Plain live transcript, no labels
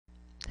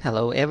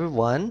Hello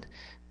everyone.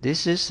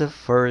 This is the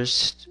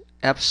first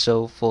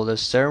episode for the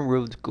CERN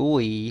Root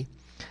GUI.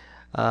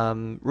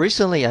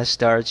 Recently I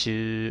started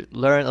to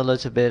learn a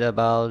little bit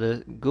about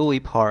the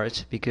GUI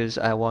part because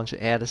I want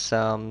to add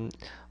some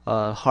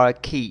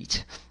hard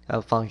keyed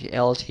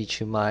functionality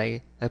to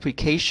my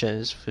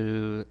applications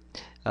to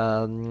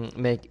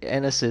make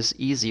analysis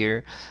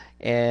easier.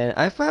 And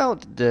I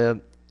found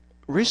the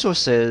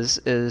resources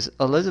is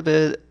a little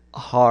bit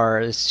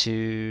hard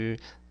to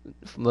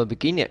from a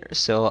beginner.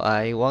 So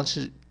I want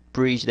to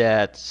bridge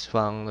that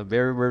from a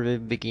very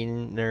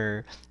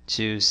beginner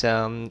to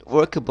some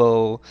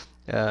workable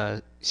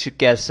to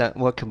get some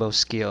workable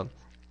skill.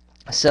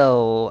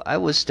 So I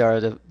will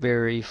start the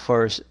very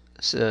first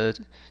uh,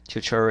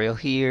 tutorial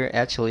here.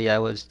 Actually, I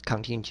will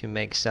continue to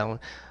make some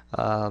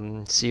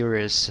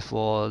series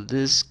for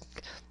this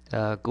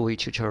GUI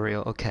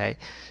tutorial. Okay,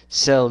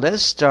 so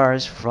let's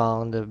start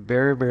from the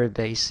very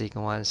basic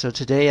one. So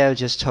today I'm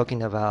just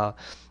talking about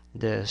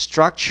the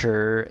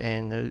structure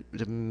and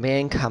the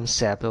main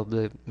concept of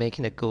the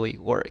making the GUI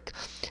work.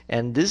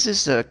 And this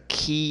is a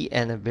key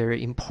and a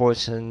very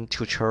important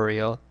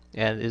tutorial,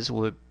 and this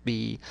would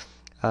be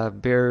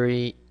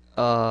very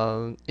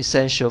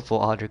essential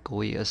for other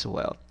GUI as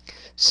well.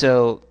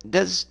 So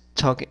let's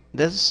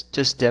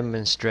just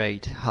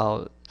demonstrate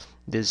how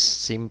this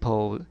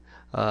simple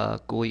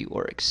GUI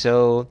works.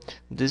 So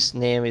this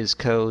name is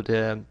called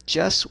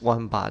just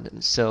one button.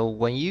 So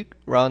when you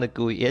run the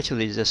GUI,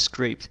 actually it's a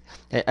script.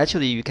 And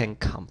actually you can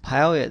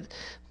compile it,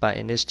 but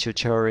in this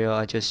tutorial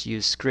I just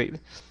use script.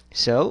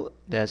 So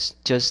let's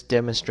just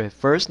demonstrate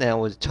first, then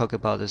we'll talk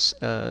about this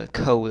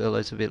code a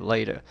little bit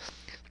later.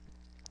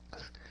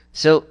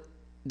 So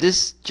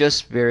this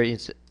just very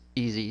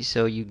easy.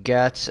 So you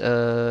get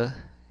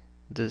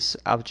this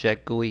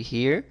object GUI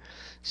here.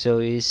 So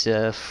it's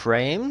a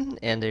frame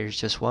and there's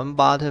just one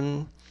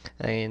button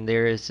and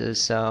there is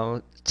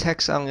some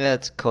text on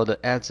it called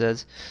the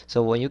edit.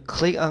 So when you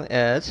click on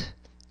it,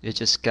 it's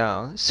just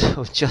gone.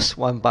 So just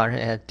one button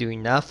and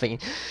doing nothing.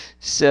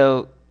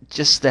 So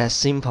just that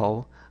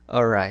simple.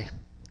 Alright.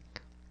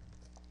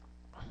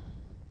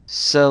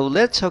 So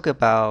let's talk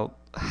about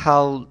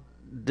how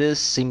this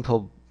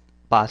simple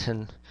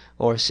button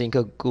or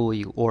single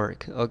GUI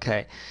work.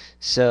 Okay,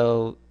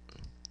 so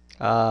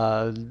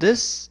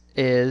this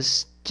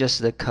is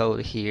just the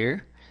code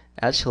here.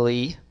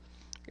 Actually,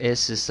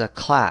 this is a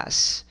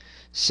class.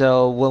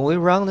 So when we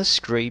run the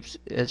script,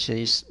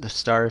 actually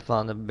start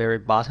from the very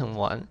bottom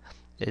one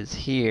is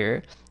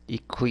here.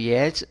 It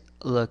creates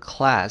the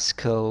class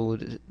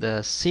called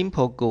the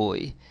simple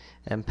GUI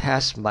and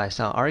passed by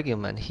some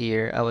argument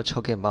here. I will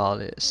talk about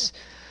this.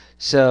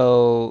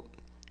 So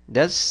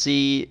let's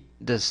see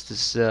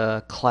this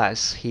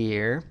class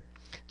here.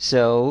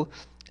 So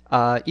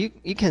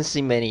you can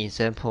see many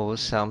examples.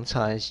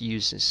 Sometimes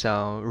use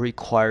some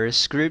required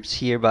scripts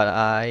here, but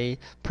I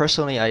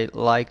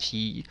like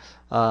to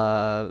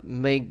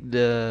make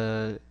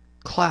the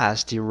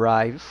class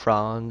derived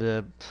from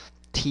the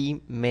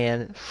T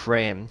main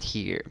frame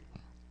here.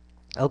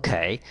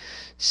 Okay,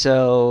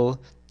 so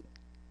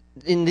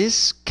in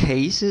these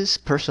cases,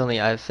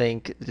 personally, I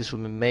think this would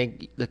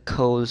make the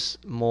codes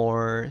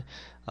more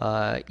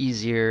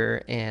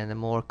easier and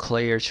more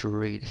clear to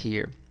read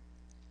here.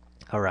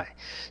 All right.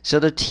 So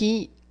the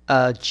G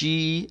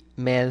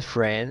main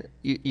frame,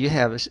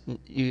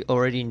 you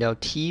already know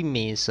T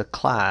means a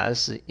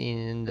class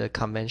in the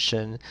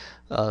convention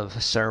of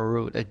CERN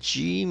root. A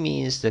G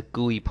means the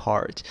GUI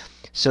part.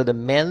 So the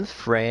main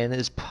frame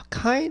is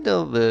kind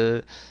of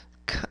a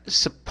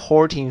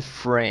supporting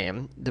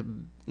frame, the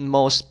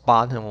most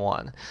bottom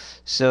one.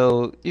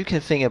 So you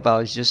can think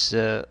about just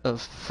a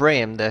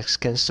frame that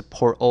can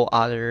support all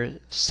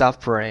other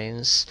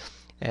subframes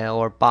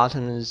or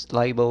buttons,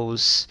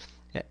 labels,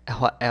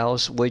 what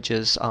else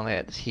widgets on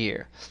it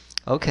here.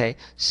 Okay,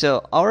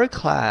 so our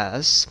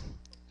class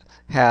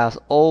has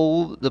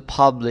all the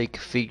public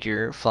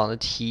figure from the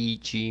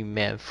TG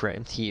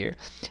mainframe here.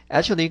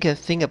 Actually, you can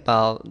think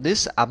about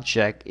this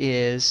object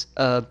is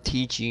a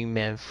TG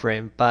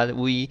mainframe, but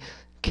we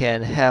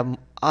can have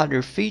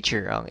other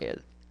feature on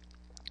it.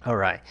 All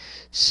right,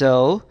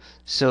 so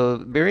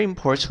very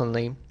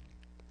importantly,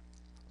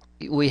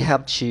 we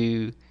have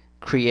to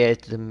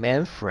create the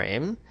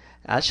mainframe.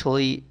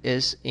 Actually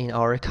is in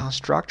our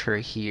constructor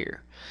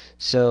here.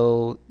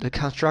 So the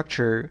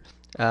constructor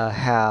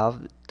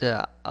have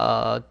the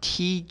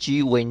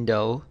TG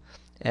window,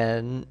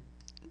 and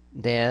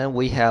then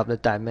we have the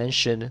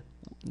dimension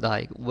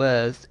like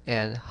width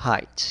and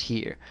height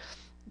here.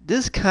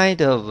 This kind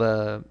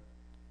of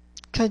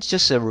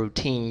just a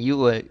routine you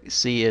would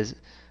see is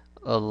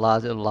a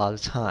lot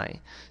of time.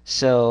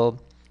 So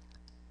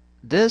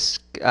this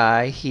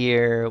guy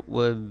here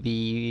would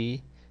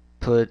be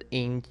put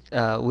in,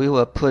 we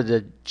will put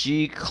the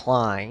G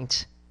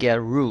client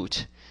get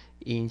root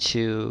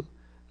into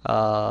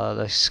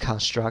the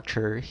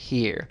constructor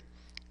here.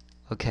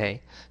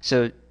 Okay,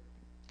 so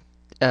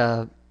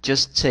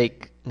just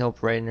take no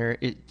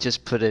brainer,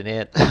 just put it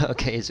in.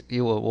 Okay,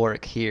 it will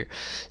work here.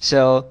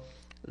 So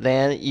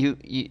then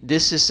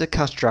this is the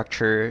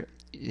constructor.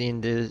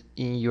 in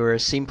your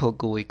simple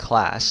GUI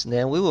class,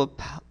 then we will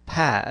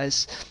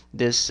pass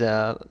this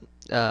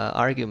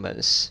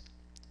arguments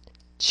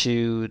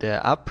to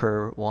the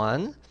upper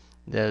one,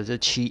 the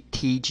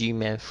TG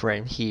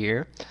mainframe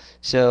here.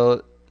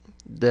 So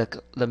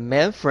the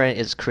mainframe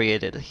is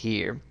created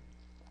here.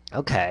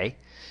 Okay,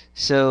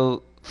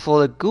 so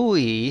for the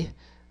GUI,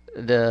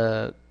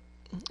 the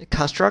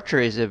constructor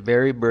is a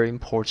very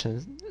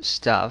important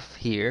stuff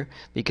here,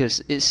 because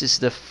this is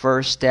the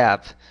first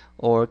step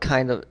or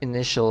kind of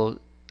initial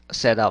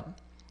setup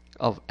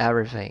of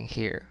everything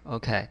here.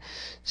 Okay,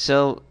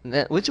 so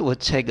we will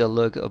take a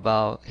look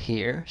about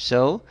here.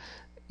 So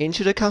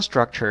into the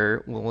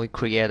constructor, when we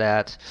create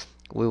that,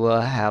 we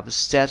will have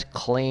set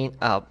clean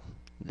up,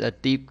 the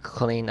deep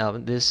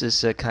cleanup. This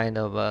is a kind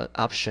of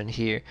option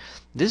here.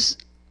 This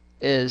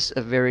is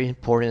a very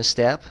important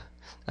step,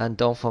 and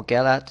don't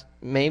forget that.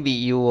 Maybe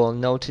you will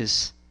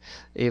notice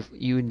if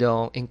you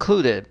don't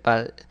include it,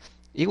 but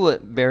it will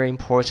very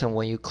important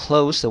when you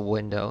close the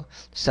window.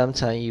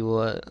 Sometimes you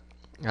will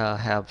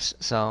have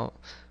some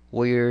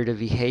weird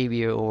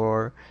behavior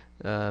or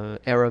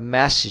error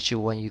message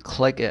when you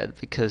click it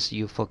because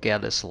you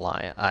forget this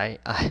line.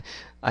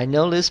 I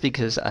know this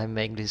because I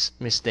make this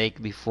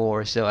mistake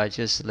before, so I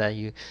just let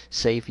you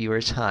save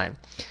your time.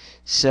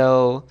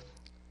 So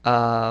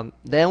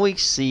then we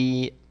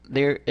see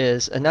there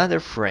is another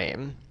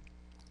frame.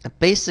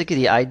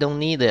 Basically, I don't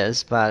need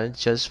this, but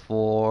just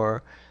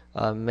for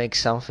make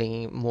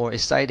something more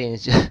exciting,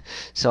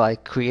 so I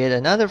create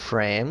another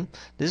frame.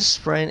 This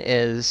frame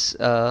is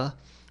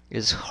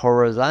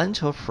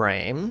horizontal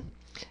frame,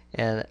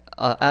 and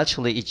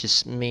actually it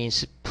just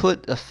means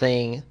put a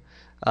thing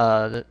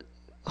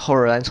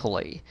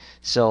horizontally.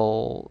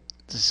 So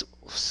this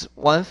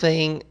one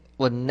thing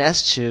would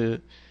next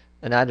to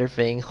another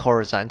thing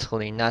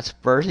horizontally, not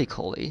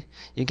vertically.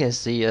 You can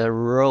see a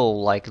row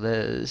like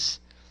this.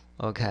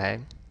 Okay.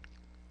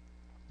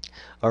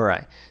 All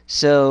right.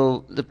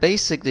 So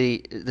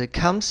basically the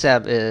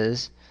concept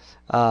is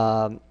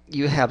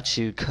you have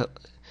to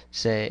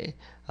say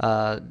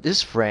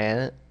this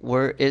friend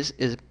where is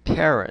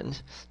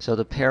parent. So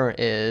the parent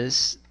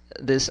is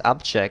this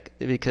object,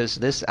 because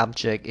this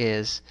object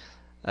is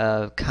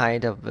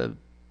kind of a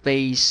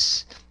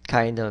base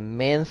kind of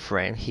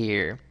mainframe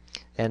here,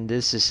 and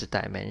this is the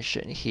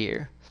dimension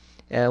here.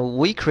 And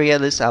we create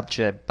this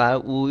object,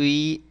 but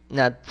we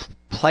not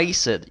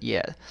place it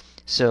yet.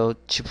 So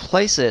to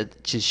place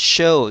it, to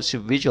show, to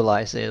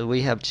visualize it,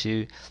 we have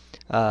to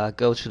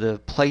go to the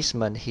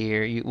placement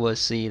here. You will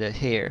see that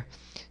here.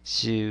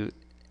 To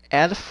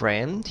add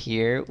frame,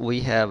 here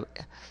we have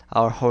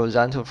our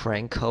horizontal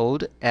frame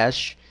code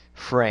edge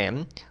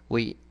frame.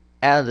 We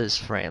add this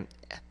frame.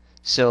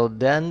 So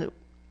then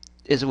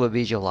it will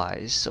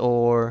visualize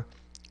or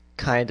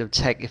kind of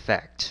take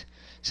effect.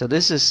 So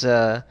this is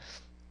a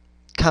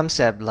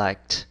concept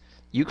like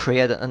you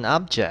create an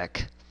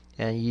object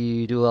and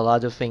you do a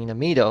lot of things in the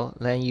middle,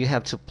 then you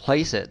have to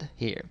place it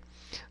here.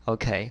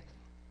 Okay,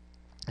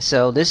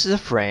 so this is a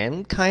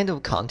frame, kind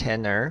of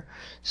container,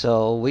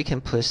 so we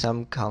can put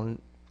some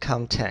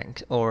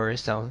content or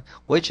some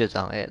widgets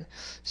on it.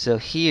 So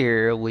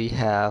here we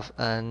have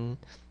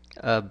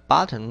a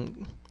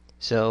button.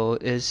 So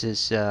this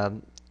is a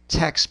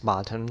text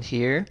button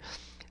here.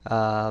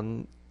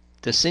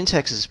 The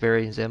syntax is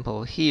very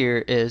simple.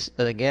 Here is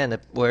again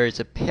where it's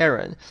a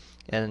parent,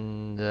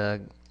 and the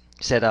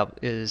setup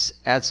is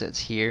assets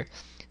here.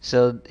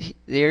 So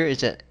there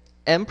is an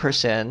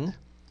ampersand,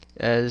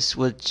 as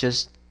would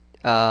just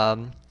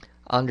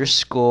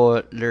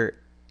underscore the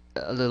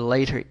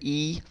letter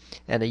E,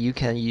 and you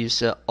can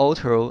use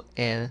auto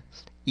and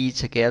E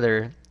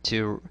together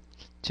to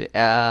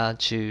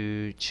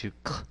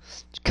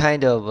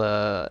kind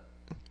of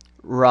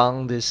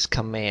run this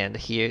command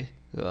here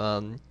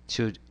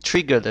to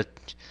trigger the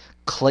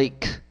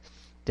click,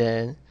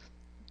 then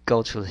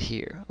go to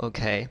here.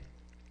 Okay.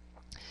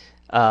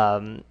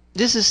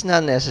 This is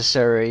not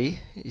necessary,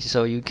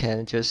 so you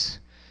can just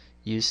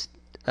use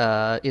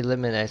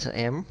eliminate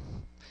M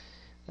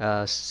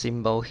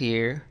symbol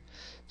here.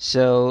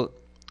 So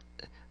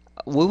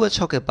we will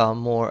talk about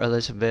more a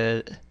little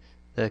bit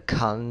the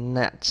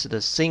connect, the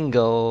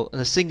signal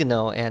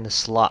and the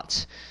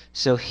slot.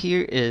 So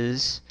here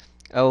is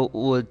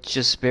we're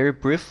just very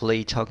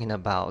briefly talking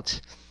about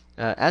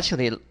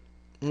actually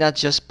not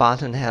just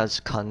button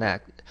has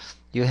connect.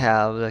 You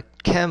have the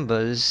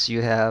canvas,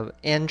 you have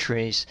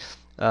entries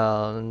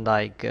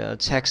like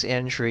text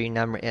entry,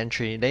 number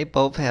entry. They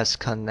both has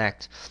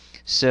connect.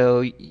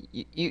 So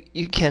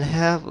you can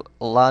have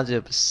a lot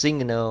of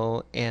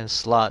signal and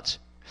slot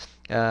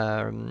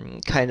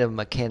kind of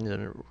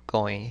mechanism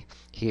going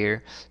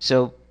here.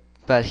 So,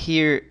 but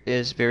here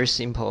is very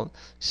simple.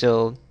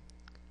 So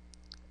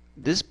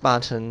this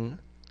button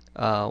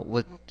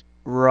would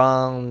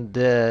run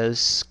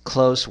this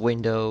close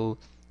window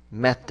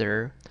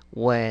method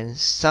when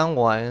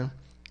someone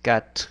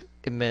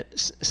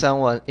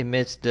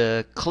emits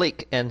the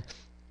click and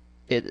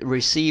it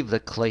receives the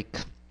click.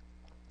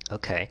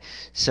 Okay,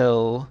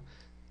 so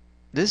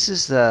this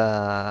is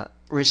the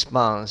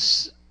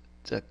response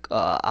the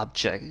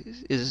object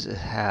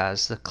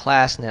has the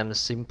class name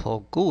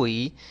simple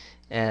GUI,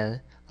 and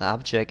the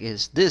object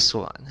is this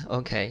one.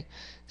 Okay,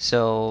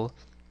 so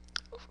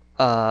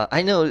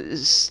I know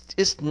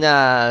it's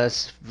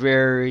not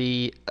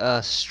very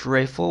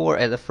straightforward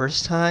at the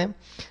first time,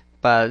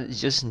 but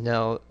just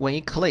know when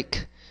you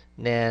click,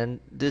 then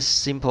this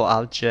simple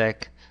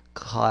object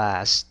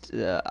class,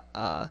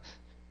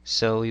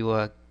 so you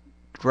will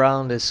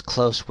run this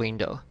close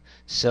window.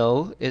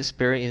 So it's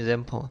very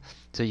example.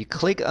 So you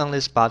click on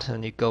this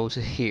button, you go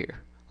to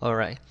here. All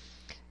right.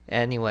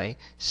 Anyway,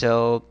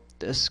 so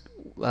this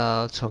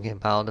talking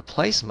about the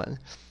placement.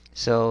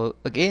 So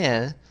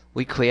again,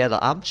 we create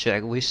the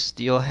object, we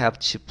still have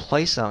to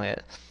place on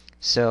it.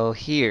 So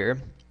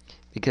here,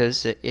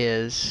 because it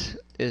is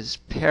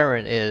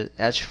parent is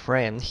edge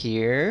frame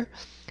here,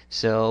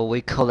 so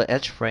we call the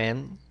edge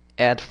frame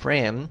add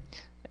frame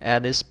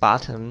at this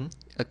button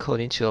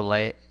according to the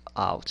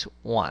layout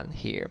one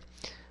here.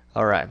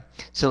 All right,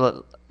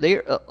 so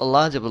there are a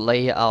lot of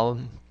layout.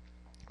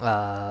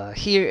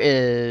 Here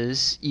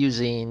is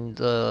using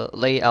the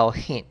layout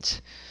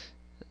hint.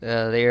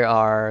 There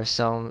are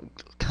some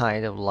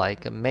kind of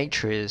like a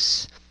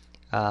matrix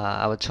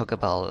I will talk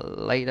about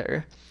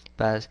later,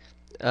 but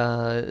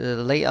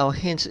the layout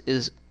hint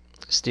is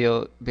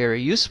still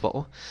very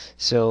useful.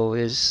 So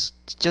it's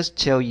just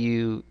tell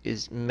you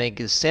is make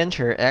the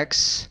center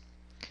X,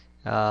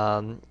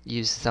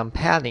 use some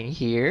padding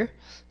here,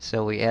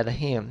 so we add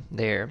him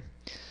there.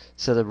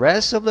 So the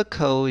rest of the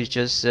code is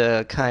just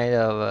kind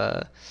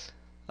of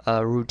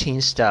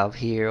routine stuff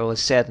here, or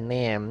set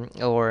name,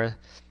 or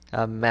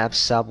map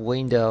sub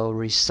window,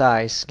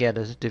 resize, get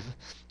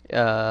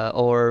a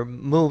or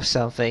move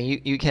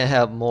something. You can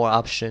have more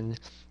option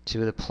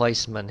to the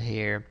placement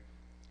here.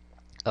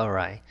 All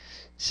right.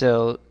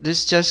 So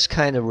this just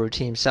kind of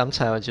routine.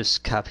 Sometimes I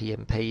just copy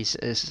and paste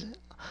is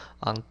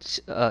on,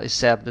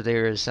 except that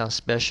there is some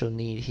special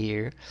need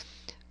here.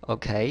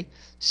 Okay.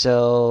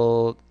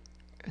 So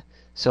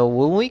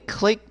when we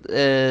click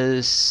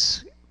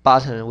this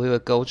button, we will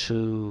go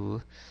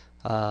to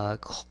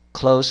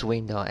close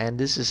window, and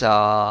this is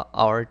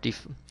our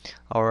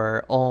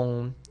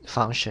own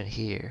function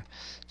here.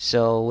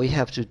 So we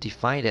have to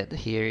define it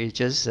here. It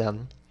just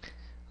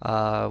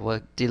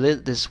we'll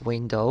delete this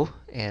window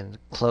and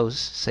close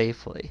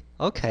safely.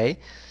 Okay,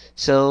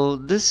 so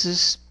this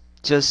is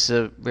just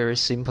a very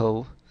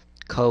simple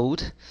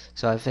code.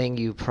 So I think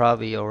you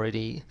probably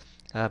already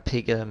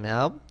picked them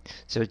up.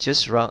 So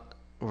just run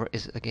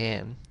it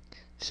again.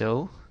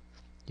 So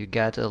you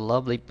got a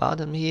lovely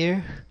bottom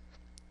here.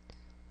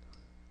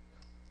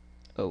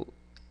 Oh,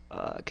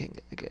 I can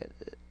get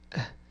it.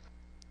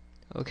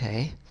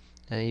 Okay,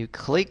 and you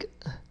click,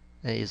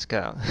 and it's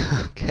gone.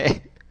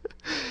 Okay,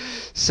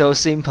 so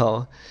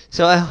simple.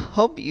 So I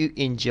hope you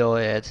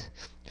enjoy it.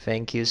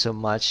 Thank you so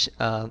much.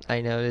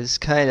 I know it's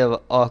kind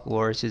of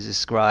awkward to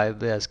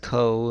describe as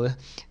code,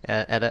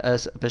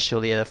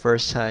 especially at the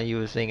first time you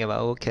would think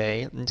about,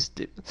 okay, it's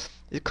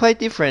quite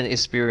different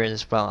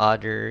experience from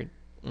other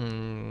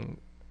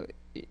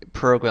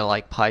program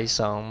like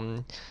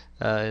Python,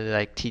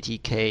 like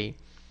TTK.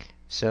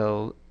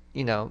 So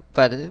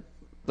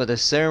but the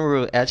CERN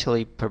root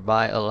actually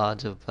provide a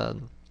lot of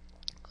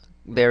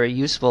very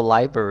useful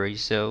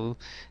libraries. So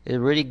it's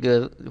really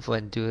good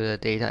when do the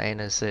data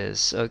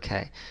analysis.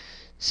 Okay,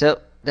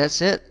 so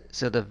that's it.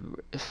 So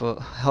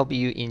hope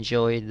you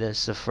enjoyed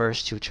this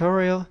first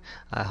tutorial.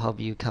 I hope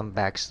you come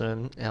back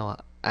soon. And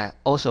I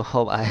also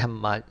hope I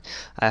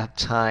have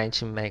time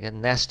to make a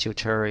next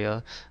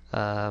tutorial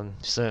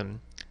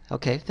soon.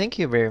 Okay, thank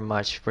you very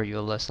much for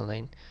your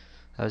listening.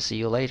 I'll see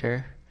you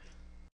later.